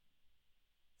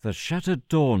The Shattered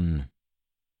Dawn.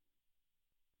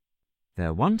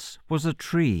 There once was a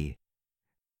tree,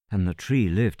 and the tree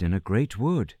lived in a great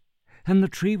wood, and the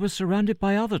tree was surrounded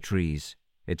by other trees,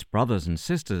 its brothers and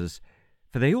sisters,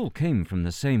 for they all came from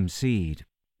the same seed.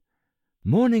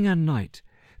 Morning and night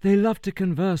they loved to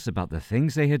converse about the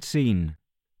things they had seen,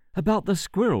 about the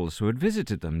squirrels who had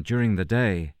visited them during the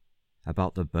day,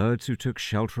 about the birds who took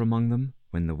shelter among them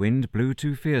when the wind blew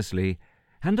too fiercely,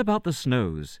 and about the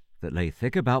snows that lay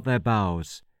thick about their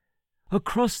boughs.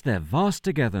 Across their vast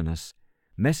togetherness,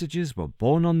 messages were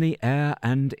borne on the air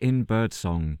and in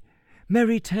birdsong,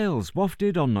 merry tales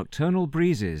wafted on nocturnal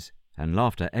breezes, and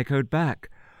laughter echoed back.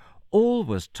 All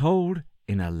was told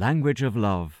in a language of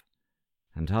love.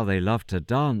 And how they loved to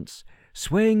dance,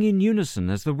 swaying in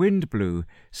unison as the wind blew,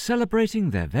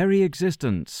 celebrating their very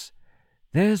existence.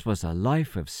 Theirs was a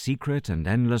life of secret and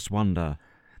endless wonder,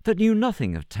 that knew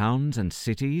nothing of towns and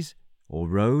cities, or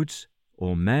roads,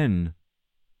 or men.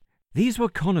 These were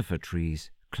conifer trees,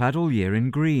 clad all year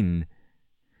in green.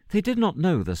 They did not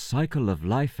know the cycle of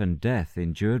life and death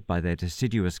endured by their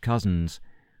deciduous cousins,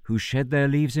 who shed their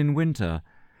leaves in winter,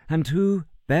 and who,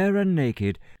 bare and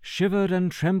naked, shivered and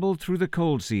trembled through the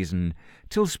cold season,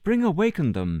 till spring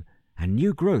awakened them, and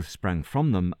new growth sprang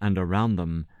from them and around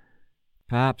them.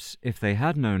 Perhaps, if they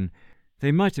had known,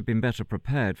 they might have been better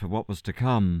prepared for what was to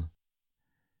come.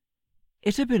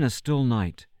 It had been a still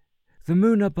night, the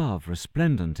moon above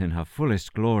resplendent in her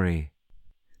fullest glory.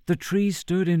 The trees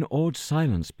stood in awed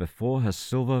silence before her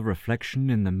silver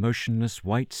reflection in the motionless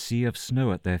white sea of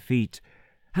snow at their feet,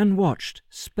 and watched,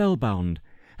 spellbound,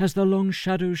 as the long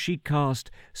shadows she cast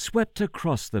swept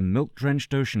across the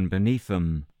milk-drenched ocean beneath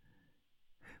them.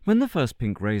 When the first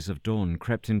pink rays of dawn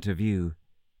crept into view,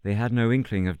 they had no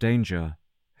inkling of danger.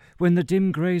 When the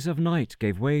dim greys of night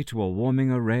gave way to a warming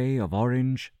array of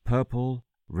orange, purple,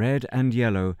 red, and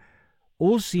yellow,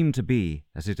 all seemed to be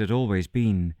as it had always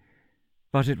been.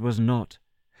 But it was not,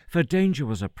 for danger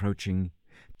was approaching,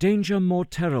 danger more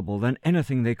terrible than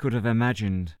anything they could have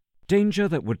imagined, danger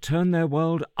that would turn their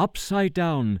world upside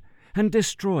down and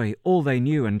destroy all they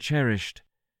knew and cherished.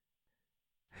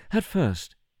 At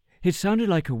first, it sounded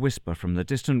like a whisper from the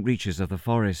distant reaches of the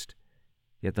forest,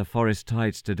 yet the forest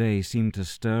tides today seemed to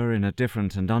stir in a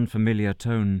different and unfamiliar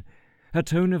tone, a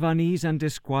tone of unease and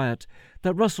disquiet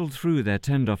that rustled through their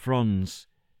tender fronds.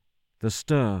 The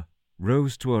stir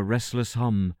rose to a restless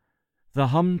hum, the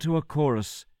hum to a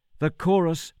chorus, the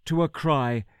chorus to a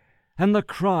cry, and the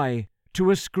cry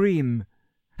to a scream,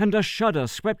 and a shudder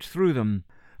swept through them,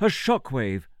 a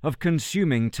shock-wave of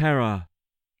consuming terror.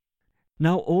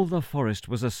 Now all the forest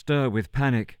was astir with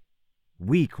panic.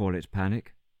 We call it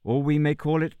panic, or we may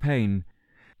call it pain,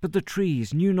 but the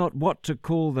trees knew not what to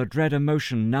call the dread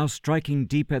emotion now striking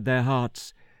deep at their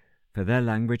hearts, for their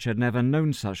language had never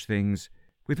known such things,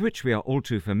 with which we are all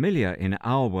too familiar in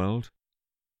our world.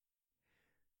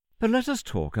 But let us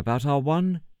talk about our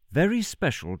one very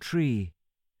special tree.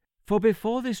 For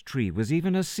before this tree was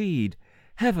even a seed,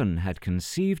 heaven had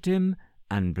conceived him,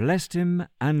 and blessed him,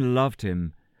 and loved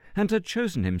him, and had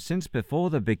chosen him since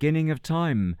before the beginning of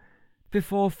time,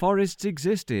 before forests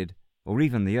existed, or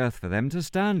even the earth for them to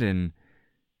stand in.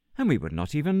 And we would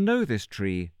not even know this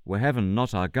tree, were heaven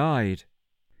not our guide.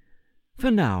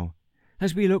 For now,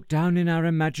 as we look down in our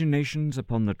imaginations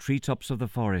upon the treetops of the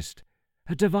forest,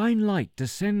 a divine light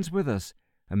descends with us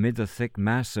amid the thick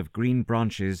mass of green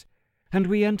branches, and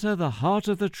we enter the heart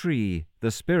of the tree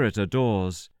the spirit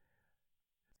adores.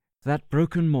 That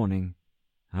broken morning,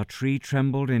 our tree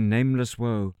trembled in nameless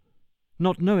woe,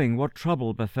 not knowing what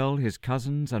trouble befell his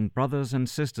cousins and brothers and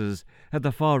sisters at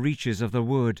the far reaches of the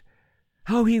wood.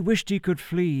 How he wished he could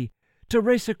flee, to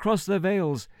race across the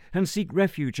vales and seek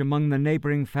refuge among the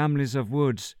neighbouring families of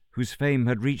woods whose fame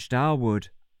had reached our wood.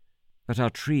 But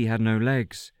our tree had no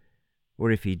legs,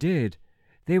 or if he did,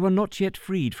 they were not yet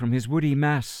freed from his woody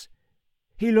mass.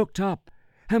 He looked up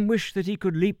and wished that he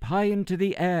could leap high into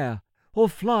the air, or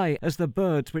fly as the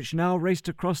birds which now raced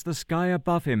across the sky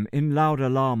above him in loud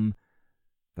alarm.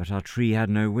 But our tree had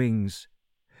no wings.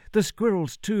 The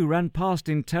squirrels, too, ran past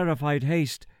in terrified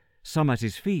haste, some at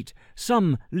his feet,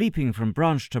 some leaping from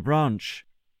branch to branch.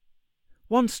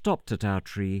 One stopped at our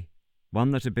tree,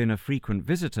 one that had been a frequent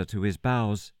visitor to his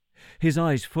boughs, his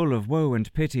eyes full of woe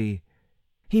and pity.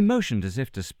 He motioned as if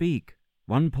to speak,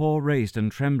 one paw raised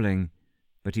and trembling,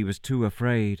 but he was too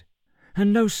afraid,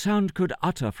 and no sound could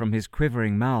utter from his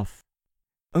quivering mouth.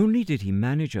 Only did he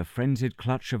manage a frenzied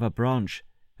clutch of a branch,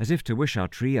 as if to wish our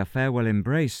tree a farewell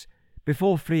embrace,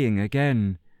 before fleeing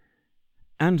again.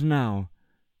 And now,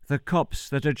 the copse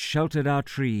that had sheltered our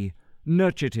tree,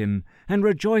 nurtured him, and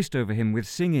rejoiced over him with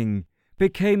singing,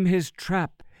 became his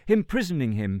trap,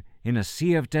 imprisoning him in a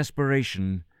sea of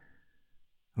desperation.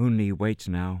 Only wait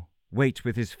now, wait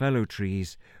with his fellow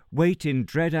trees, wait in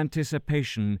dread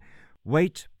anticipation,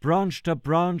 wait branch to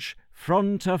branch,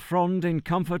 frond to frond in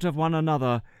comfort of one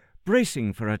another,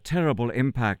 bracing for a terrible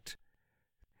impact.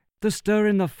 The stir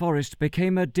in the forest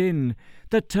became a din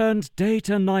that turned day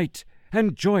to night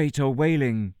and joy to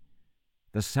wailing.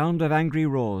 The sound of angry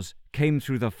roars came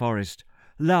through the forest,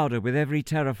 louder with every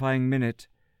terrifying minute.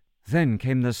 Then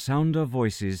came the sound of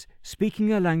voices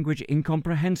speaking a language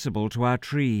incomprehensible to our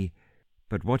tree,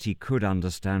 but what he could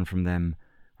understand from them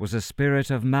was a spirit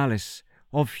of malice,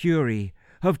 of fury,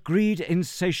 of greed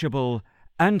insatiable,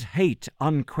 and hate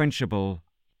unquenchable.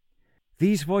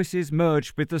 These voices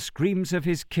merged with the screams of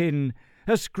his kin,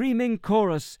 a screaming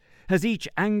chorus, as each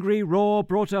angry roar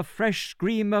brought a fresh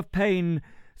scream of pain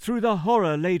through the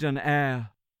horror-laden air.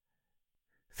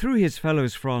 Through his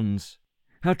fellows' fronds,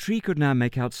 our tree could now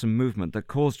make out some movement that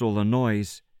caused all the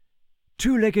noise.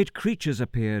 Two-legged creatures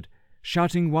appeared,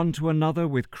 shouting one to another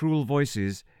with cruel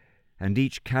voices, and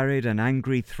each carried an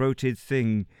angry throated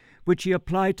thing, which he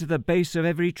applied to the base of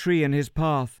every tree in his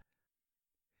path.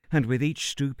 And with each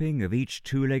stooping of each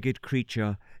two-legged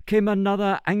creature came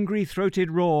another angry-throated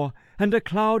roar and a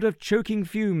cloud of choking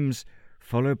fumes,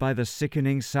 followed by the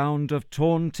sickening sound of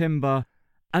torn timber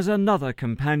as another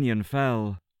companion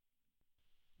fell.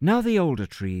 Now the older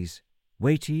trees,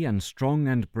 weighty and strong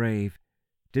and brave,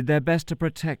 did their best to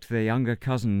protect their younger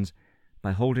cousins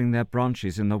by holding their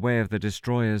branches in the way of the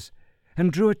destroyers,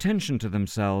 and drew attention to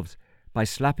themselves by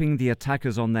slapping the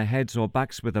attackers on their heads or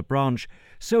backs with a branch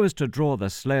so as to draw the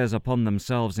slayers upon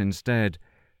themselves instead.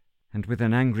 And with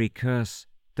an angry curse,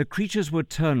 the creatures would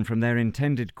turn from their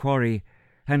intended quarry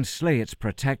and slay its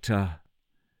protector.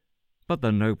 But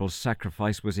the noble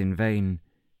sacrifice was in vain,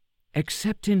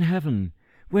 except in heaven,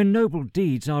 where noble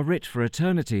deeds are writ for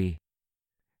eternity.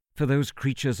 For those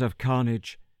creatures of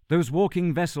carnage, those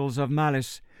walking vessels of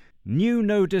malice, knew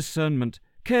no discernment,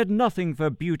 cared nothing for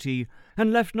beauty,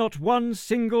 and left not one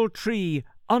single tree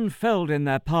unfelled in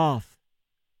their path.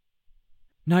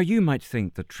 Now you might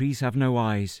think that trees have no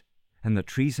eyes, and that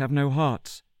trees have no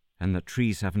hearts, and that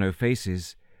trees have no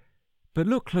faces. But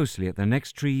look closely at the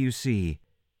next tree you see.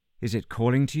 Is it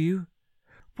calling to you?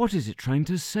 What is it trying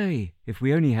to say, if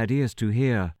we only had ears to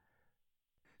hear?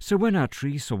 So when our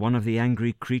tree saw one of the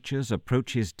angry creatures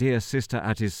approach his dear sister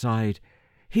at his side,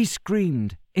 he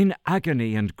screamed in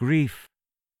agony and grief.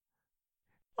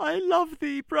 "I love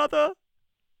thee, brother,"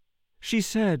 she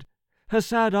said, her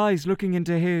sad eyes looking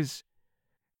into his.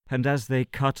 And as they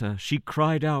cut her, she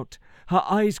cried out, her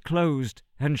eyes closed,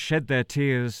 and shed their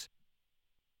tears.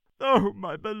 "Oh,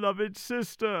 my beloved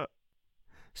sister,"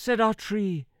 said our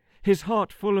tree, his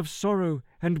heart full of sorrow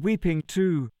and weeping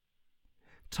too.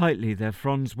 Tightly their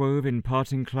fronds wove in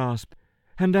parting clasp,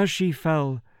 and as she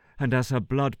fell, and as her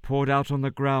blood poured out on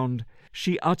the ground,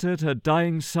 she uttered her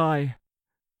dying sigh.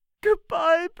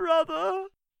 "Goodbye, brother."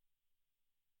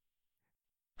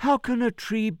 How can a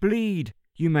tree bleed,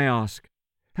 you may ask,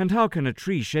 and how can a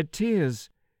tree shed tears?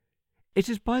 It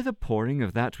is by the pouring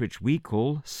of that which we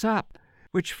call sap,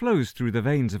 which flows through the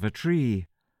veins of a tree.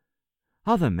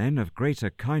 Other men of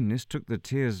greater kindness took the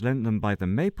tears lent them by the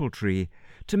maple tree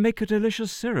to make a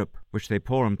delicious syrup which they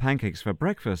pour on pancakes for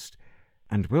breakfast,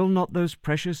 and will not those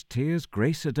precious tears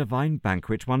grace a divine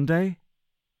banquet one day?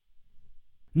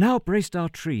 Now braced our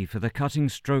tree for the cutting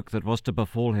stroke that was to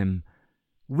befall him.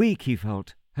 Weak he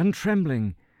felt, and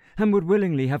trembling, and would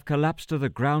willingly have collapsed to the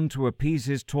ground to appease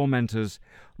his tormentors,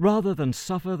 rather than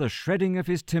suffer the shredding of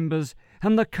his timbers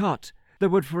and the cut that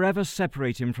would forever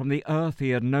separate him from the earth he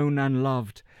had known and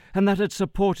loved, and that had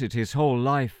supported his whole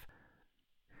life.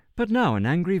 But now an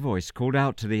angry voice called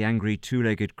out to the angry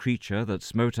two-legged creature that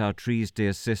smote our tree's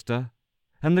dear sister,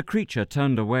 and the creature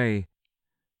turned away.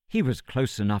 He was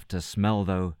close enough to smell,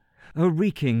 though, a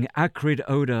reeking, acrid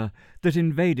odour that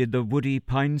invaded the woody,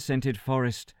 pine-scented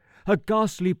forest, a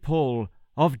ghastly pall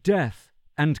of death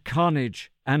and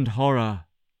carnage and horror.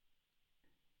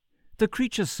 The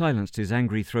creature silenced his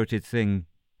angry-throated thing,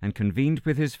 and convened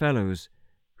with his fellows,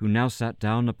 who now sat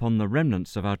down upon the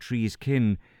remnants of our tree's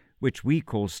kin, which we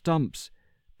call stumps,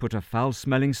 put a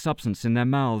foul-smelling substance in their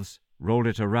mouths, rolled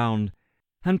it around,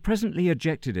 and presently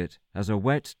ejected it as a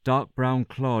wet, dark-brown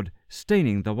clod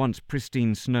staining the once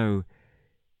pristine snow.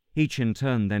 Each in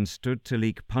turn then stood to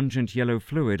leak pungent yellow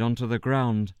fluid onto the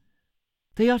ground.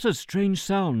 They uttered strange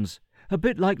sounds, a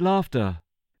bit like laughter,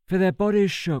 for their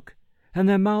bodies shook, and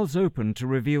their mouths opened to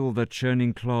reveal the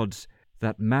churning clods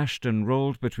that mashed and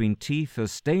rolled between teeth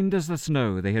as stained as the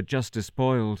snow they had just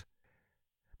despoiled.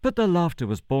 But the laughter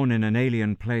was born in an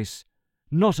alien place,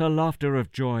 not a laughter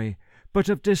of joy, but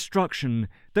of destruction,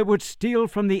 that would steal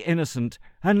from the innocent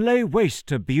and lay waste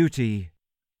to beauty.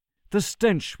 The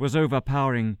stench was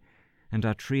overpowering, and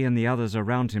our tree and the others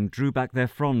around him drew back their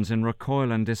fronds in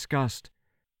recoil and disgust.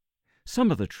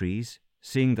 Some of the trees,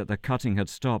 seeing that the cutting had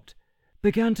stopped,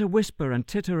 began to whisper and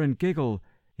titter and giggle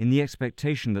in the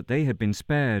expectation that they had been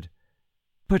spared.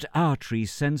 But our tree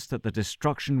sensed that the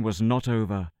destruction was not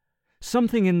over.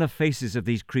 Something in the faces of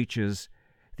these creatures,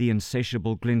 the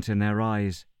insatiable glint in their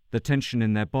eyes, the tension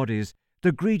in their bodies,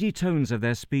 the greedy tones of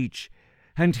their speech,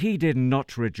 and he did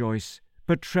not rejoice,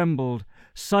 but trembled,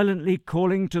 silently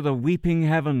calling to the weeping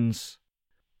heavens.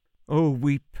 Oh,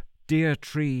 weep, dear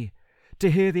tree, to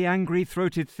hear the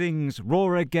angry-throated things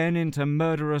roar again into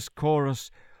murderous chorus.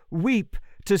 Weep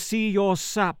to see your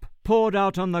sap poured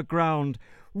out on the ground.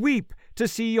 Weep to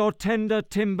see your tender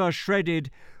timber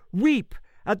shredded. Weep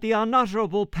at the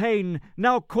unutterable pain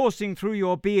now coursing through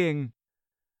your being.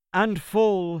 And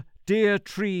fall, dear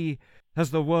tree,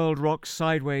 as the world rocks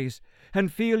sideways,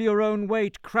 and feel your own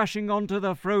weight crashing onto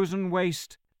the frozen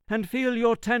waste, and feel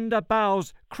your tender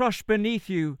boughs crush beneath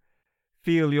you.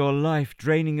 Feel your life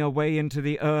draining away into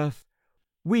the earth.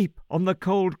 Weep on the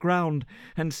cold ground,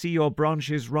 and see your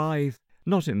branches writhe,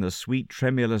 not in the sweet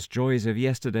tremulous joys of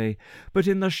yesterday, but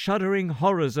in the shuddering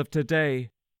horrors of today.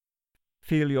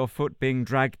 Feel your foot being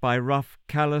dragged by rough,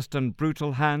 calloused and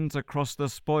brutal hands across the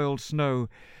spoiled snow.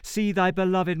 See thy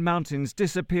beloved mountains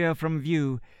disappear from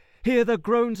view. Hear the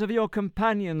groans of your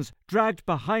companions dragged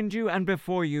behind you and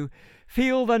before you.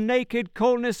 Feel the naked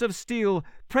coldness of steel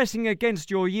pressing against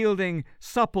your yielding,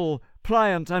 supple,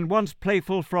 pliant and once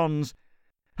playful fronds.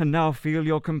 And now feel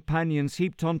your companions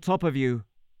heaped on top of you.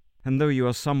 And though you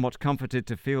are somewhat comforted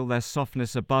to feel their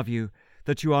softness above you,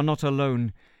 that you are not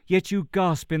alone, yet you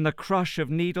gasp in the crush of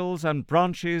needles and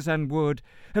branches and wood,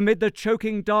 amid the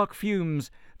choking dark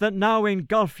fumes that now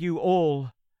engulf you all.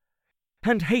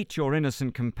 And hate your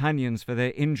innocent companions for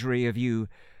their injury of you,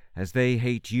 as they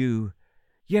hate you,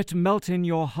 yet melt in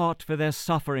your heart for their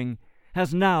suffering,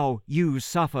 as now you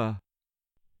suffer.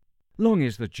 Long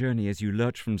is the journey as you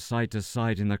lurch from side to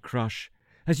side in the crush,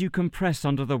 as you compress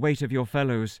under the weight of your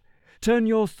fellows. Turn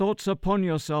your thoughts upon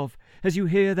yourself as you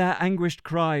hear their anguished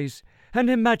cries,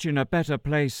 and imagine a better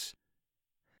place.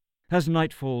 As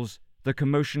night falls, the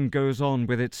commotion goes on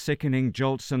with its sickening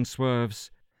jolts and swerves,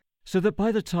 so that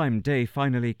by the time day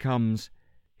finally comes,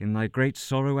 in thy great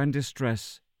sorrow and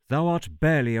distress, thou art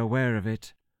barely aware of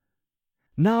it.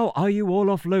 Now are you all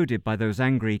offloaded by those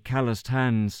angry, calloused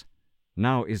hands.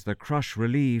 Now is the crush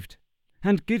relieved,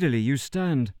 and giddily you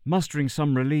stand, mustering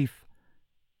some relief.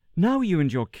 Now you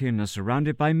and your kin are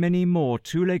surrounded by many more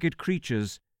two-legged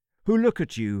creatures, who look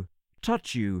at you,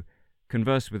 touch you,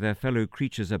 converse with their fellow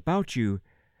creatures about you,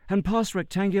 and pass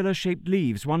rectangular-shaped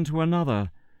leaves one to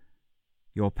another.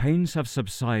 Your pains have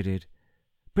subsided,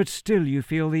 but still you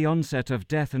feel the onset of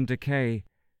death and decay.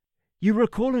 You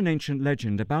recall an ancient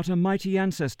legend about a mighty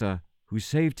ancestor who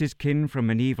saved his kin from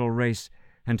an evil race,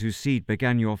 and whose seed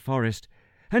began your forest,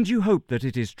 and you hope that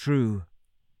it is true.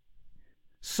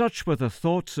 Such were the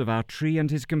thoughts of our tree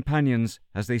and his companions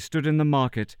as they stood in the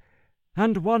market,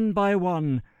 and one by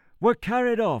one were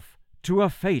carried off to a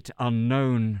fate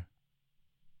unknown.